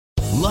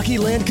Lucky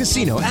Land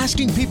Casino,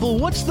 asking people,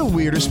 what's the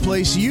weirdest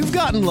place you've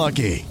gotten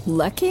lucky?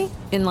 Lucky?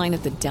 In line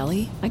at the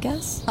deli, I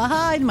guess?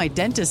 Aha, in my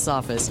dentist's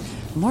office.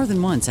 More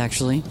than once,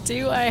 actually.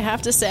 Do I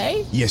have to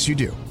say? Yes, you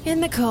do.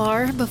 In the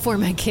car before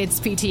my kids'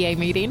 PTA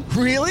meeting.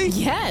 Really?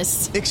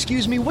 Yes.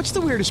 Excuse me, what's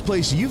the weirdest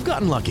place you've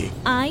gotten lucky?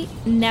 I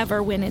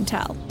never win and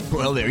tell.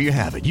 Well, there you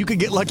have it. You can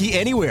get lucky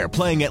anywhere,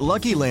 playing at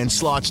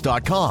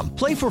LuckyLandSlots.com.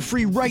 Play for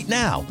free right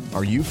now.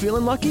 Are you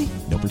feeling lucky?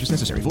 No purchase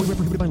necessary. Void where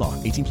prohibited by law.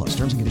 18+.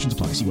 Terms and conditions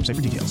apply. See website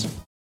for details.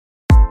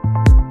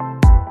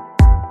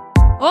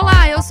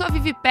 Olá, eu sou a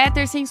Vivi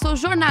Petersen, sou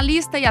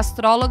jornalista e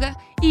astróloga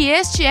e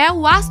este é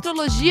o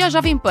Astrologia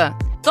JP.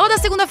 Toda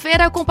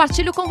segunda-feira eu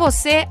compartilho com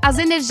você as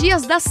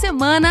energias da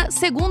semana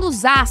segundo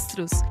os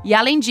astros. E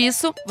além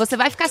disso, você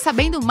vai ficar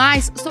sabendo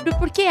mais sobre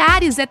por que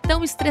Áries é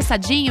tão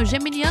estressadinho,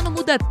 Geminiano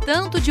muda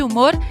tanto de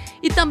humor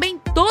e também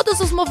todos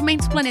os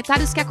movimentos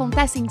planetários que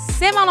acontecem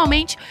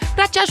semanalmente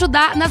para te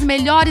ajudar nas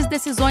melhores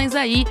decisões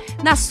aí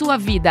na sua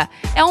vida.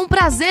 É um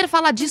prazer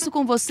falar disso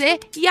com você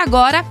e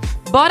agora,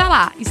 bora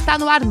lá! Está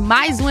no ar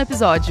mais um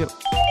episódio.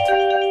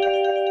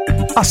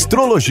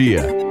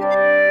 Astrologia.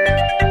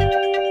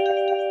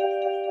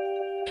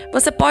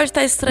 Você pode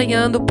estar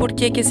estranhando por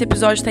que esse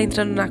episódio está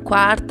entrando na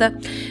quarta,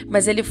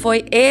 mas ele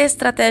foi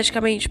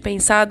estrategicamente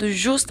pensado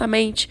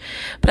justamente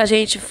para a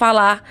gente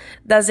falar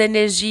das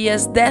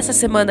energias dessa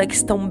semana que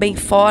estão bem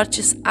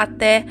fortes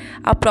até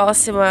a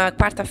próxima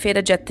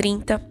quarta-feira, dia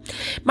 30.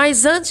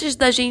 Mas antes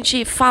da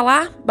gente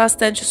falar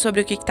bastante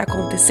sobre o que está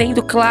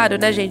acontecendo, claro,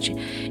 né, gente?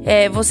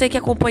 Você que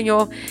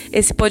acompanhou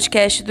esse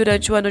podcast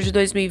durante o ano de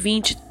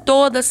 2020,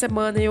 toda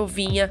semana eu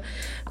vinha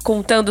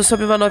contando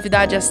sobre uma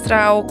novidade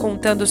astral,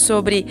 contando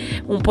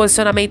sobre um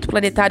posicionamento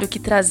planetário que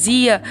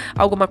trazia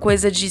alguma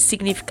coisa de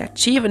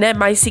significativo, né,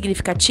 mais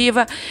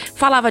significativa,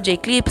 falava de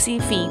eclipse,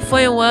 enfim,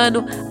 foi um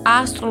ano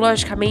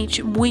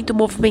astrologicamente muito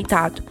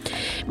movimentado.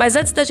 Mas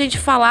antes da gente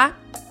falar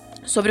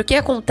sobre o que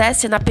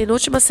acontece na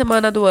penúltima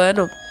semana do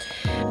ano,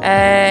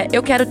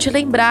 eu quero te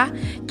lembrar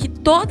que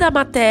toda a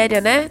matéria,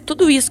 né,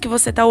 tudo isso que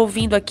você está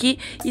ouvindo aqui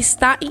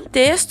está em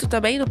texto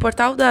também no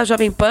portal da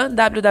Jovem Pan,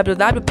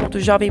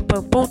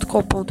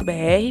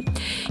 www.jovempan.com.br,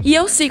 e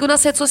eu sigo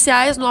nas redes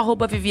sociais no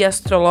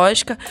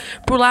 @viviastrológica.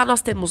 Por lá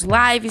nós temos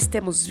lives,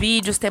 temos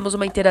vídeos, temos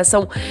uma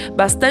interação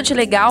bastante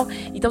legal.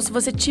 Então se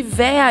você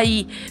tiver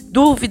aí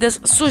dúvidas,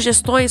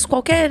 sugestões,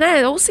 qualquer,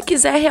 né, ou se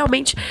quiser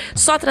realmente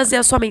só trazer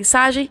a sua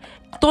mensagem,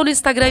 tô no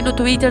Instagram e no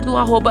Twitter no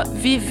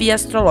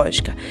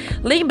 @viviastrológica.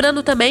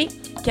 Lembrando também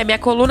que a minha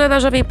coluna na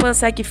Jovem Pan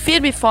segue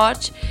firme e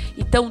forte,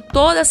 então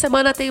toda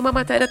semana tem uma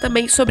matéria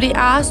também sobre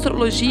a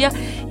astrologia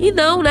e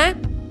não, né,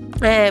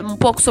 um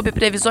pouco sobre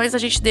previsões a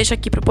gente deixa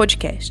aqui pro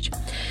podcast.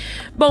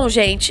 Bom,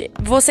 gente,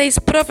 vocês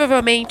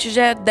provavelmente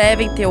já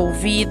devem ter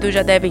ouvido,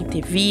 já devem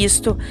ter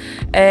visto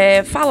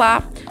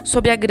falar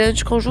sobre a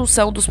grande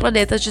conjunção dos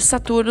planetas de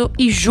Saturno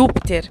e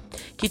Júpiter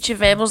que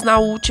tivemos na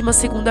última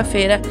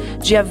segunda-feira,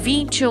 dia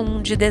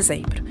 21 de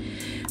dezembro.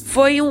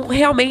 Foi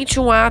realmente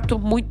um ato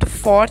muito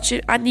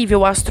forte a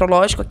nível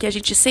astrológico, que a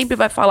gente sempre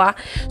vai falar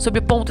sobre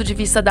o ponto de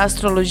vista da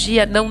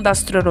astrologia, não da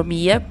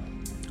astronomia,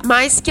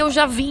 mas que eu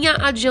já vinha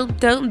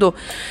adiantando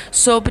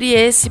sobre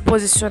esse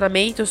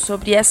posicionamento,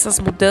 sobre essas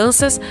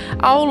mudanças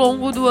ao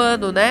longo do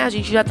ano, né? A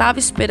gente já estava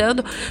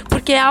esperando,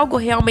 porque é algo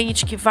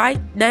realmente que vai,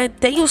 né,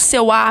 tem o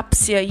seu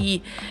ápice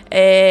aí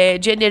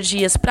de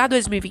energias para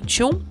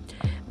 2021,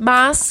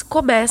 mas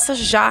começa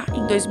já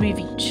em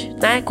 2020,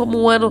 né?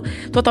 Como um ano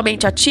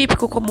totalmente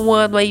atípico, como um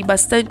ano aí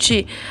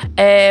bastante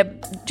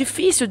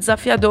difícil,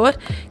 desafiador.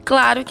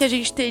 Claro que a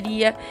gente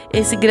teria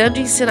esse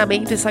grande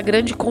ensinamento, essa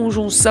grande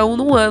conjunção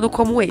num ano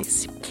como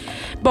esse.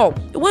 Bom,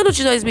 o ano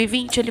de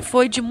 2020 ele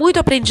foi de muito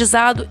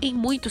aprendizado em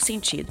muitos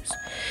sentidos.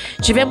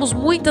 Tivemos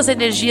muitas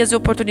energias e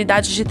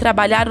oportunidades de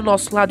trabalhar o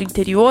nosso lado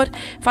interior,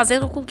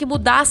 fazendo com que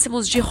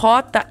mudássemos de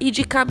rota e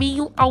de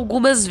caminho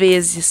algumas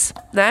vezes,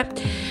 né?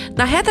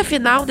 Na reta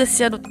final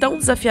desse ano tão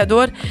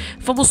desafiador,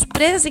 fomos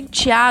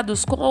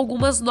presenteados com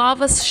algumas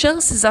novas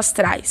chances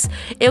astrais.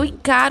 Eu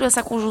encaro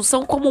essa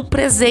conjunção como um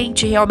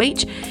presente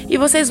realmente e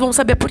vocês vão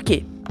saber por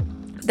quê.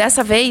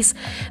 Dessa vez,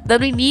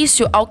 dando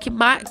início ao que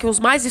os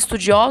mais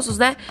estudiosos,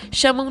 né,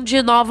 chamam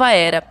de nova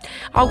era.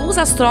 Alguns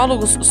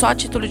astrólogos, só a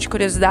título de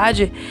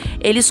curiosidade,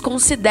 eles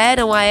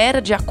consideram a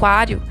era de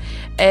Aquário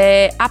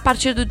a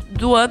partir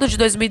do ano de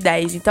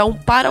 2010. Então,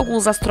 para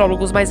alguns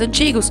astrólogos mais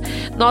antigos,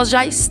 nós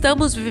já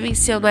estamos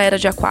vivenciando a era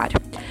de Aquário.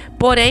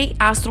 Porém,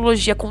 a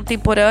astrologia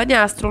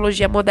contemporânea, a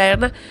astrologia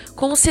moderna,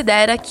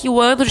 considera que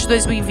o ano de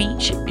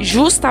 2020,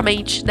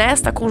 justamente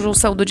nesta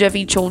conjunção do dia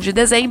 21 de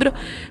dezembro,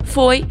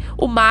 foi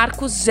o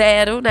marco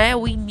zero, né,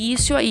 o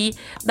início aí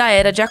da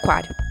era de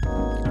Aquário.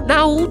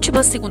 Na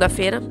última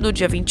segunda-feira, no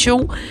dia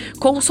 21,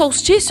 com o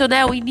solstício,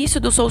 né, o início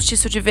do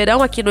solstício de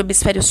verão aqui no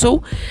hemisfério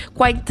sul,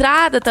 com a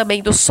entrada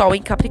também do Sol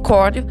em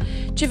Capricórnio,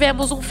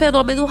 tivemos um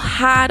fenômeno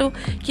raro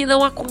que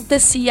não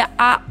acontecia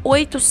há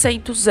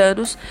 800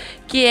 anos,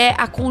 que é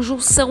a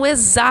conjunção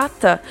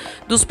exata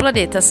dos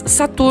planetas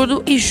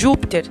Saturno e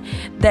Júpiter,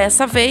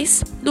 dessa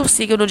vez no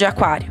signo de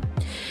Aquário.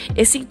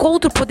 Esse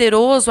encontro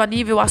poderoso a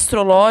nível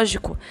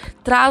astrológico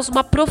traz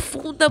uma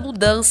profunda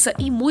mudança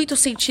em muitos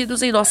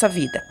sentidos em nossa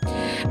vida.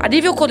 A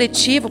nível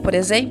coletivo, por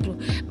exemplo,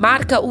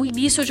 marca o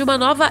início de uma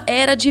nova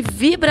era de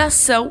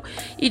vibração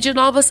e de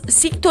novas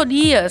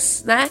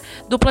sintonias,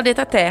 do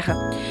planeta Terra.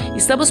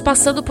 Estamos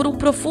passando por um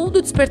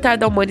profundo despertar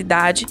da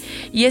humanidade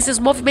e esses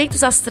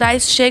movimentos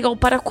astrais chegam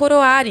para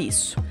coroar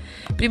isso.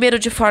 Primeiro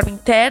de forma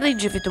interna,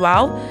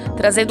 individual,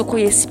 trazendo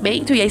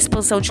conhecimento e a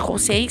expansão de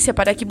consciência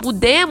para que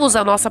mudemos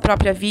a nossa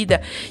própria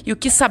vida e o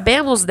que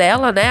sabemos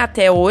dela,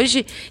 até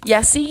hoje, e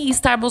assim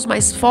estarmos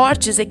mais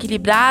fortes,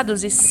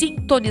 equilibrados e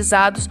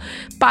sintonizados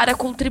para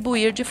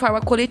contribuir de forma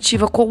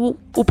coletiva com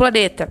o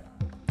planeta.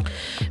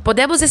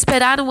 Podemos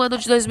esperar um ano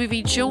de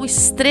 2021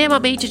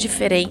 extremamente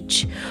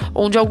diferente,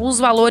 onde alguns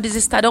valores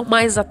estarão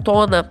mais à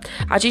tona.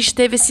 A gente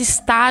teve esse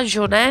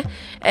estágio,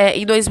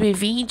 em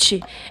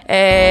 2020,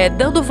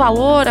 dando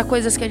valor a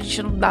coisas que a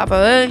gente não dava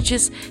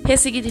antes,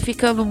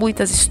 ressignificando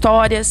muitas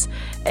histórias,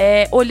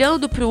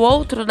 olhando para o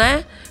outro,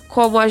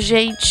 como a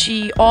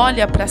gente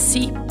olha para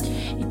si.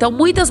 Então,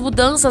 muitas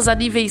mudanças a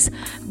níveis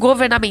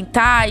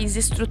governamentais,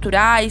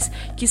 estruturais,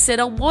 que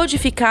serão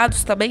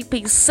modificados também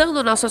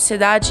pensando na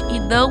sociedade e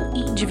não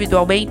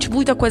individualmente.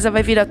 Muita coisa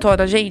vai vir à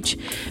tona, gente.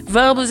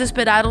 Vamos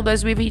esperar um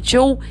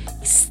 2021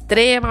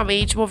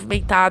 extremamente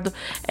movimentado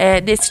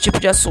nesse tipo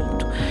de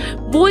assunto.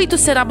 Muito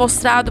será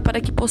mostrado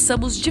para que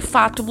possamos de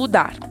fato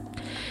mudar.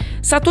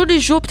 Saturno e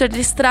Júpiter,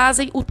 eles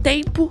trazem o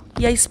tempo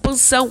e a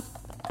expansão,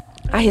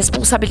 a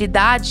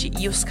responsabilidade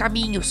e os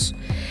caminhos.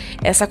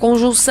 Essa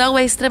conjunção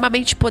é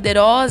extremamente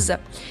poderosa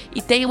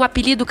e tem um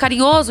apelido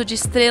carinhoso de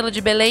Estrela de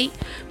Belém,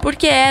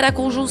 porque era a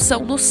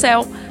conjunção no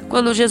céu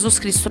quando Jesus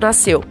Cristo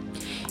nasceu.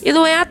 E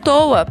não é à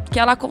toa que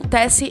ela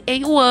acontece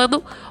em um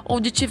ano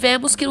onde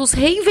tivemos que nos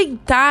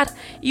reinventar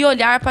e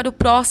olhar para o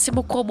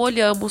próximo como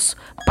olhamos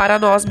para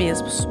nós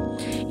mesmos.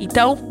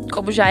 Então,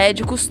 como já é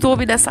de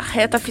costume nessa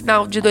reta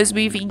final de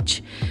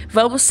 2020,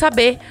 vamos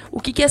saber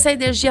o que essa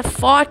energia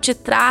forte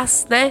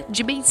traz,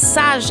 de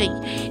mensagem.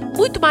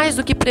 Muito mais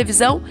do que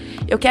previsão,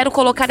 eu quero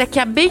colocar aqui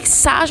a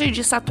mensagem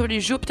de Saturno e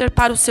Júpiter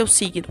para o seu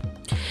signo.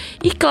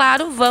 E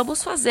claro,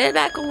 vamos fazer,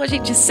 como a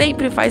gente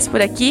sempre faz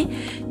por aqui,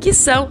 que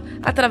são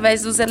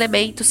através dos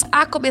elementos,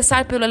 a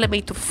começar pelo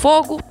elemento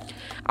fogo,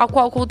 ao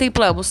qual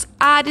contemplamos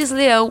Áries,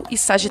 Leão e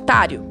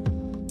Sagitário.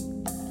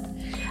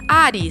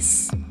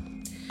 Áries.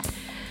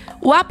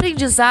 O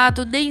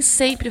aprendizado nem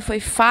sempre foi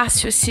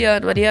fácil esse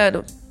ano,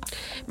 Ariano,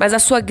 mas a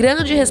sua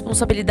grande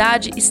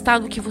responsabilidade está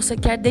no que você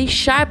quer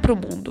deixar para o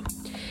mundo.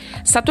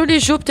 Saturno e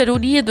Júpiter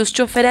unidos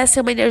te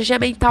oferecem uma energia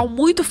mental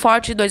muito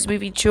forte em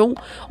 2021,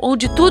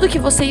 onde tudo que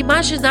você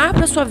imaginar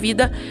para sua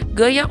vida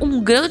ganha um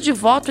grande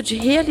voto de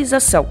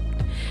realização.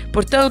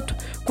 Portanto,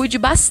 cuide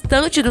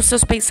bastante dos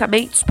seus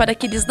pensamentos para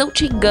que eles não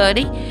te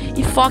enganem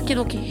e foque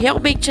no que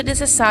realmente é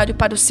necessário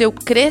para o seu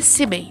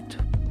crescimento.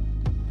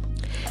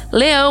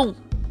 Leão.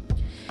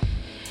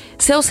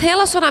 Seus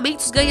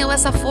relacionamentos ganham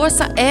essa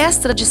força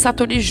extra de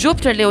Saturno e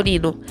Júpiter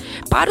leonino.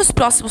 Para os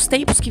próximos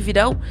tempos que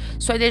virão,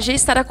 sua energia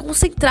estará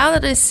concentrada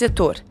nesse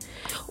setor.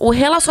 Um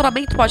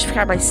relacionamento pode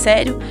ficar mais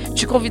sério,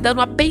 te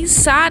convidando a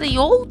pensar em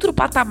outro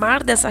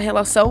patamar dessa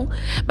relação,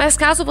 mas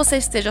caso você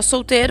esteja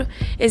solteiro,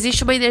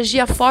 existe uma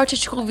energia forte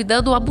te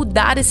convidando a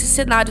mudar esse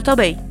cenário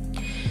também.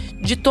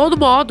 De todo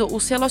modo,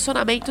 os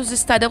relacionamentos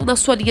estarão na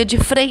sua linha de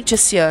frente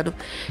esse ano,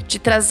 te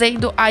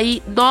trazendo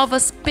aí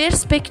novas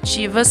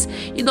perspectivas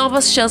e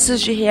novas chances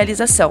de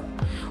realização.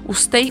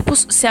 Os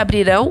tempos se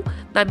abrirão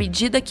na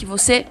medida que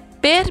você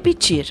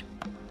permitir.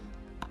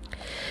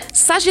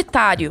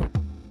 Sagitário.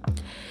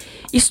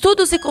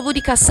 Estudos e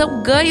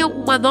comunicação ganham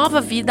uma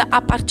nova vida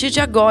a partir de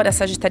agora,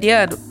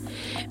 sagitariano.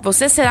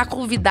 Você será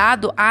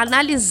convidado a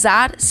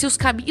analisar se os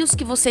caminhos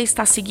que você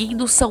está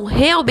seguindo são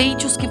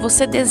realmente os que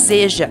você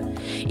deseja.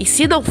 E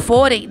se não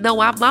forem, não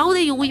há mal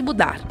nenhum em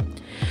mudar.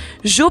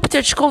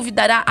 Júpiter te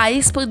convidará a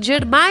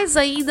expandir mais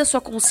ainda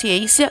sua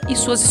consciência e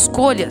suas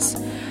escolhas.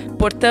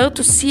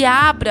 Portanto, se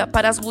abra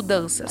para as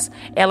mudanças.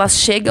 Elas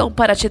chegam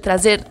para te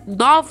trazer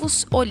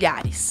novos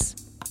olhares.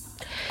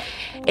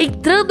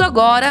 Entrando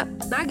agora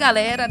na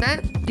galera,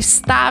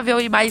 estável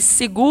e mais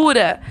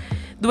segura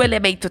do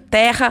elemento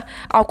terra,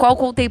 ao qual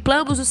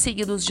contemplamos os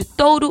signos de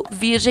Touro,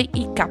 Virgem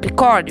e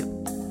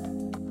Capricórnio.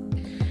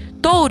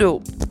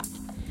 Touro.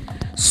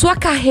 Sua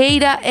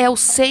carreira é o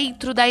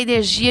centro da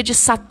energia de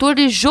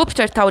Saturno e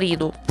Júpiter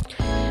taurino.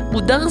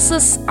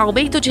 Mudanças,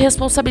 aumento de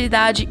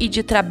responsabilidade e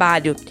de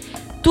trabalho.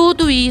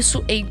 Tudo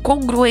isso em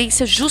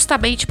congruência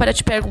justamente para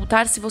te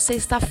perguntar se você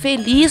está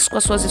feliz com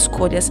as suas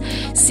escolhas,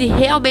 se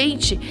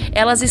realmente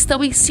elas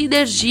estão em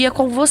sinergia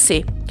com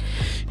você.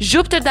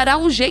 Júpiter dará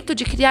um jeito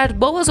de criar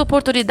boas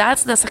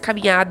oportunidades nessa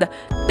caminhada,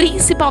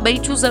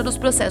 principalmente usando os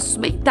processos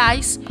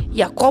mentais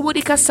e a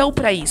comunicação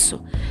para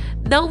isso.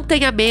 Não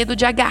tenha medo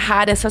de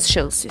agarrar essas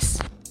chances.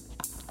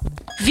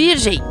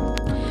 Virgem.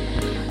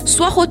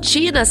 Sua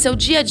rotina, seu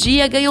dia a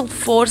dia ganham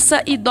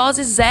força e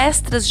doses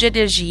extras de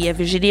energia,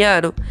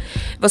 virginiano.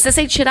 Você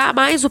sentirá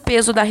mais o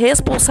peso da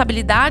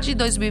responsabilidade em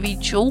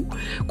 2021,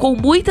 com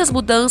muitas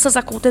mudanças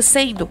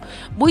acontecendo,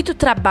 muito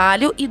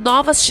trabalho e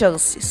novas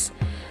chances.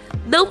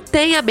 Não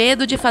tenha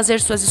medo de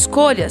fazer suas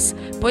escolhas,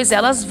 pois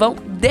elas vão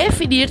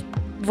definir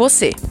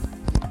você.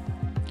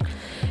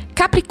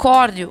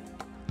 Capricórnio.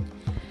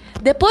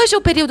 Depois de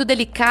um período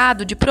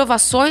delicado de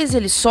provações e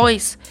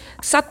lições,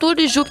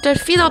 Saturno e Júpiter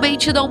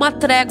finalmente dão uma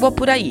trégua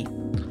por aí.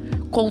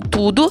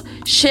 Contudo,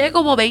 chega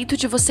o momento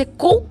de você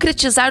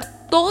concretizar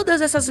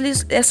todas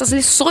essas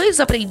lições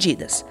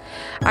aprendidas.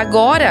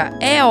 Agora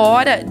é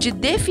hora de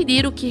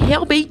definir o que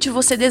realmente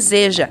você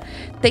deseja,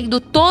 tendo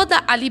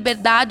toda a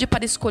liberdade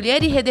para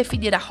escolher e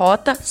redefinir a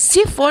rota,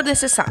 se for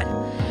necessário.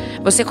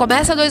 Você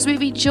começa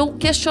 2021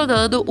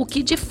 questionando o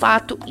que de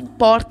fato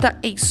importa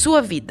em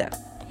sua vida.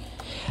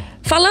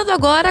 Falando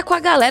agora com a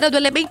galera do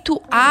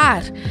elemento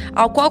ar,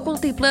 ao qual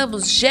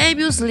contemplamos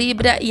Gêmeos,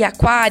 Libra e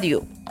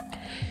Aquário.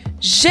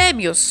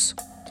 Gêmeos.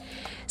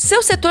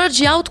 Seu setor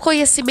de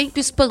autoconhecimento e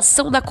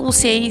expansão da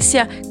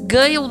consciência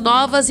ganham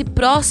novas e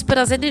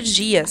prósperas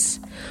energias.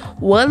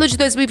 O ano de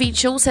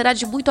 2021 será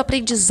de muito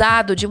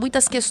aprendizado, de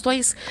muitas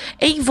questões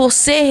em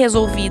você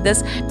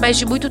resolvidas, mas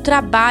de muito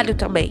trabalho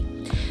também.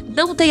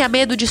 Não tenha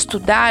medo de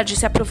estudar, de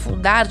se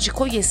aprofundar, de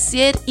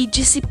conhecer e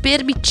de se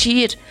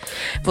permitir.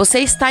 Você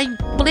está em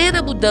plena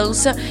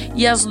mudança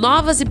e as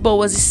novas e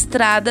boas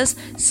estradas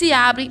se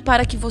abrem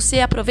para que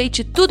você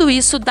aproveite tudo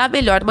isso da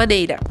melhor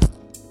maneira.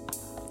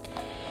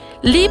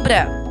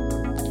 Libra.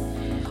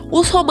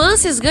 Os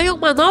romances ganham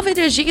uma nova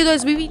energia em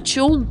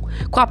 2021,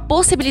 com a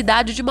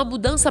possibilidade de uma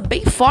mudança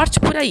bem forte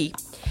por aí.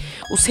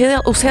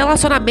 Os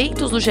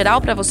relacionamentos no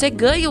geral para você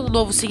ganham um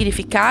novo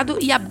significado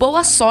e a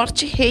boa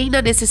sorte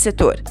reina nesse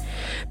setor.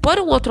 Por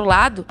um outro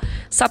lado,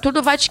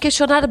 Saturno vai te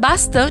questionar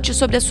bastante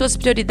sobre as suas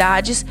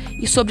prioridades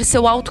e sobre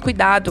seu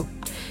autocuidado.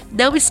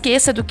 Não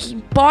esqueça do que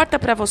importa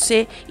para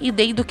você e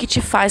nem do que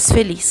te faz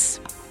feliz.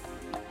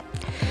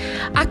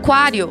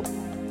 Aquário.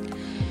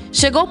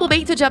 Chegou o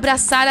momento de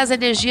abraçar as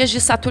energias de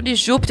Saturno e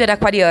Júpiter,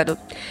 aquariano.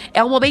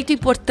 É um momento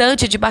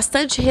importante de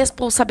bastante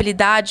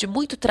responsabilidade,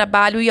 muito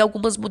trabalho e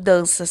algumas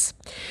mudanças.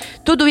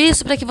 Tudo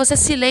isso para que você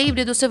se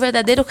lembre do seu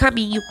verdadeiro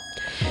caminho.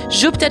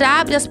 Júpiter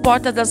abre as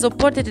portas das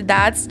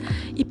oportunidades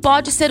e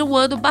pode ser um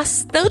ano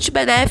bastante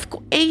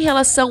benéfico em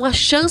relação a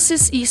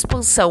chances e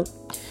expansão.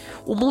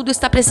 O mundo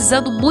está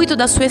precisando muito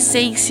da sua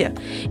essência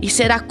e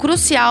será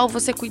crucial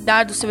você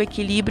cuidar do seu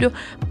equilíbrio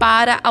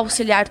para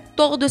auxiliar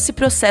todo esse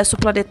processo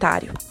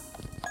planetário.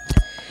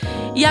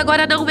 E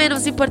agora, não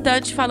menos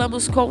importante,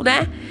 falamos com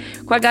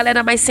a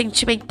galera mais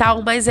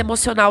sentimental, mais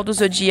emocional do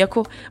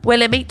zodíaco, o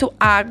elemento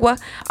água,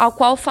 ao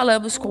qual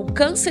falamos com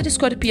Câncer,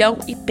 Escorpião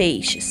e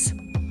Peixes.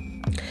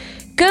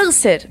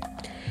 Câncer.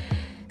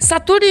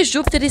 Saturno e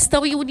Júpiter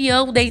estão em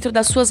união dentro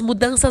das suas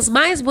mudanças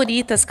mais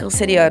bonitas,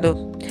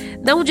 canceriano.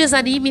 Não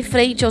desanime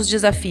frente aos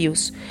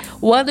desafios.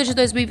 O ano de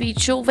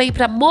 2021 vem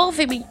para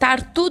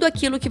movimentar tudo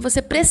aquilo que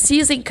você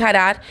precisa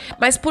encarar,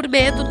 mas por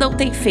medo não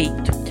tem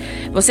feito.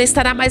 Você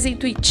estará mais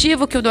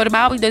intuitivo que o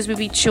normal em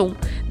 2021.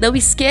 Não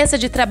esqueça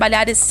de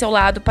trabalhar esse seu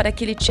lado para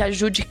que ele te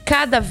ajude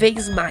cada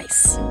vez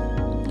mais.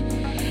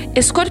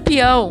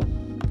 Escorpião.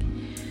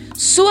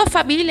 Sua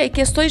família e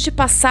questões de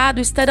passado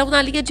estarão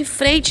na linha de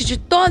frente de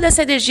toda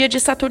essa energia de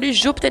Saturno e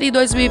Júpiter em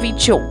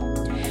 2021.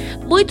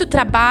 Muito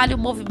trabalho,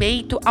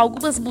 movimento,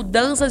 algumas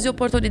mudanças e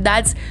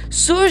oportunidades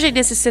surgem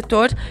nesse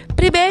setor,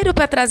 primeiro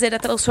para trazer a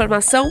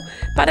transformação,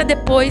 para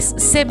depois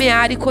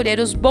semear e colher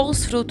os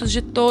bons frutos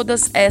de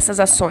todas essas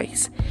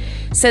ações.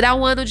 Será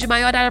um ano de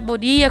maior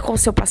harmonia com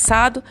seu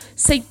passado,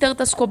 sem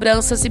tantas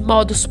cobranças e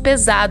modos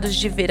pesados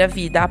de ver a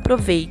vida.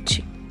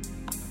 Aproveite.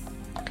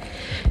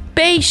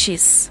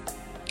 Peixes.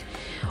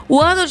 O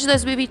ano de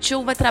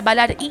 2021 vai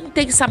trabalhar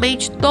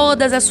intensamente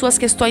todas as suas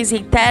questões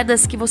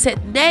internas que você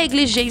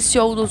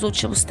negligenciou nos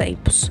últimos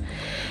tempos.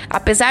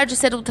 Apesar de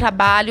ser um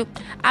trabalho,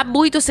 há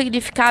muito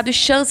significado e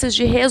chances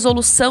de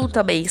resolução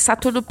também.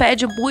 Saturno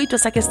pede muito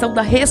essa questão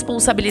da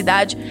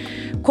responsabilidade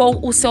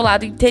com o seu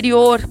lado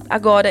interior,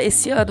 agora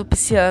esse ano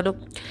pisciano.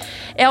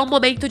 É um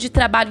momento de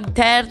trabalho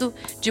interno,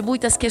 de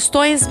muitas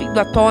questões vindo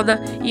à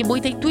tona e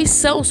muita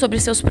intuição sobre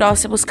seus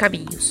próximos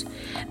caminhos.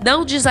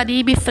 Não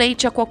desanime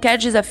frente a qualquer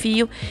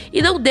desafio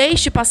e não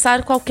deixe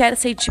passar qualquer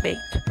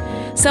sentimento.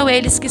 São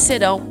eles que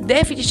serão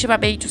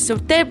definitivamente o seu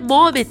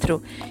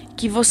termômetro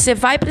que você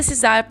vai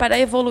precisar para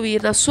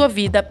evoluir na sua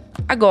vida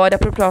agora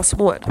para o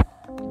próximo ano.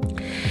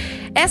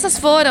 Essas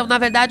foram, na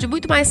verdade,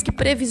 muito mais que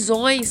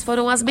previsões,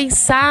 foram as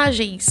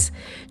mensagens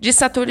de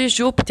Saturno e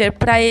Júpiter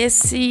para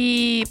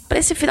esse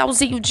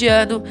finalzinho de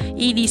ano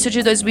e início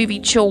de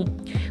 2021.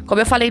 Como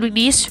eu falei no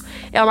início,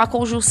 é uma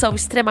conjunção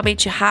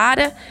extremamente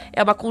rara,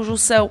 é uma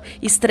conjunção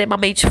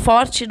extremamente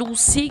forte num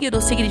signo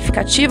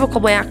significativo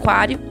como é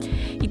Aquário.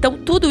 Então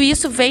tudo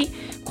isso vem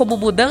como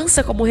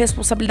mudança, como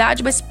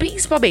responsabilidade, mas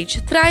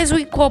principalmente traz um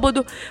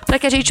incômodo para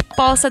que a gente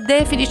possa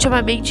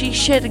definitivamente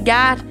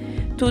enxergar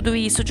tudo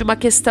isso de uma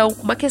questão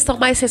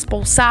mais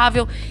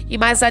responsável e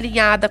mais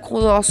alinhada com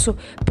o nosso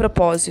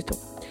propósito.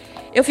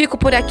 eu fico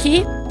por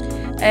aqui.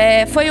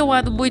 Foi um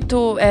ano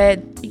muito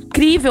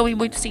incrível em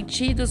muitos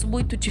sentidos,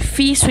 muito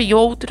difícil em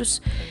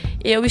outros.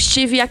 Eu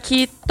estive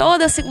aqui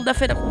toda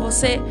segunda-feira com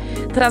você,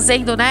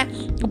 trazendo, né,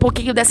 um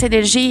pouquinho dessa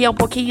energia, um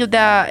pouquinho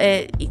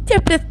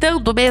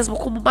interpretando mesmo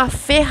como uma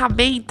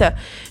ferramenta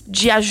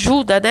de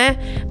ajuda, né,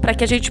 para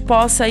que a gente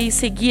possa aí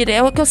seguir.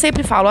 É o que eu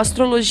sempre falo, a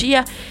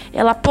astrologia,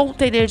 ela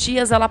aponta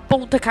energias, ela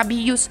aponta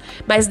caminhos,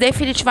 mas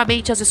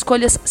definitivamente as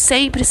escolhas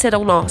sempre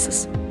serão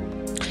nossas.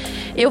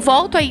 Eu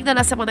volto ainda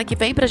na semana que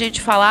vem pra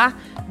gente falar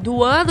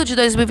do ano de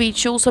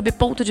 2021 sob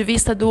ponto de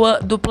vista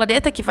do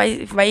planeta que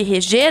vai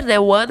reger, né,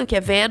 o ano, que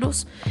é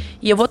Vênus.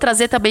 E eu vou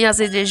trazer também as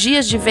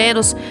energias de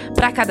Vênus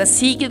para cada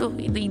signo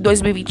em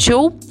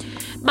 2021.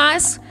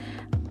 Mas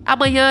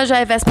amanhã já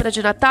é véspera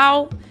de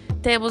Natal.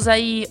 Temos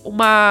aí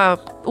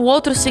um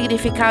outro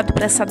significado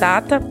para essa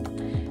data.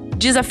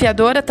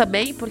 Desafiadora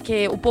também,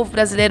 porque o povo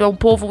brasileiro é um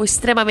povo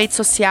extremamente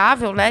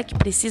sociável, né, que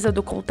precisa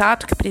do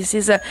contato, que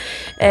precisa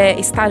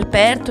estar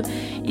perto.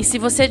 E se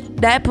você,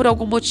 né, por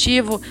algum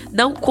motivo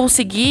não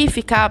conseguir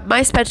ficar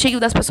mais pertinho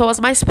das pessoas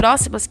mais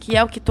próximas, que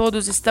é o que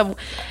todos estão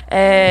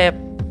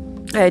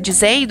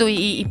dizendo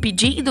e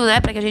pedindo, né,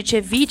 para que a gente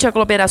evite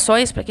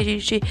aglomerações, para que a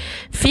gente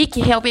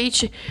fique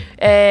realmente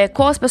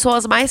com as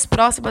pessoas mais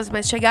próximas,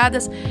 mais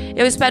chegadas,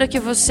 eu espero que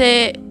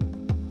você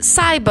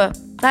saiba,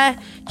 né,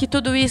 que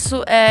tudo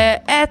isso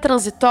é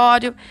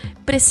transitório,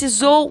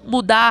 precisou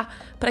mudar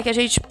para que a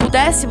gente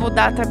pudesse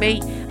mudar também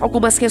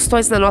algumas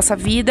questões na nossa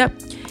vida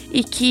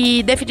e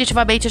que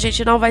definitivamente a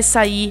gente não vai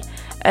sair,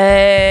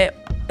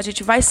 a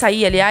gente vai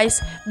sair,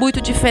 aliás,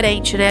 muito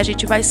diferente, né? A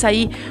gente vai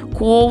sair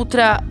com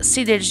outra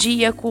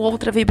sinergia, com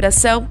outra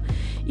vibração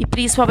e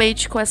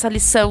principalmente com essa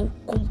lição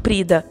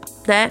cumprida,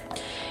 né?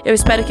 Eu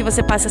espero que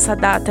você passe essa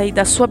data aí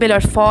da sua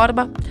melhor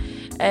forma,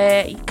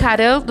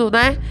 encarando,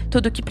 né,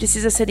 tudo que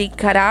precisa ser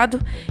encarado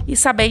e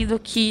sabendo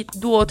que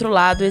do outro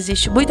lado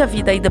existe muita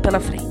vida ainda pela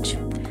frente,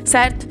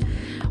 certo?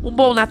 Um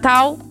bom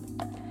Natal,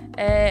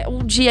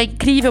 um dia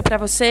incrível pra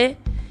você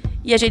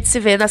e a gente se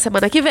vê na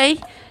semana que vem,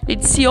 a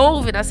gente se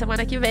ouve na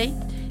semana que vem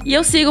e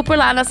eu sigo por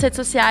lá nas redes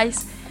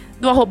sociais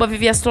no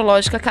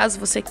 @viviastrológica, caso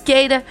você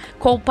queira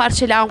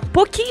compartilhar um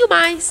pouquinho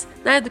mais,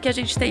 né, do que a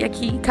gente tem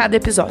aqui em cada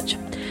episódio.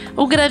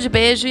 Um grande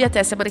beijo e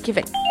até semana que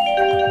vem.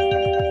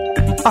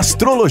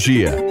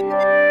 Astrologia.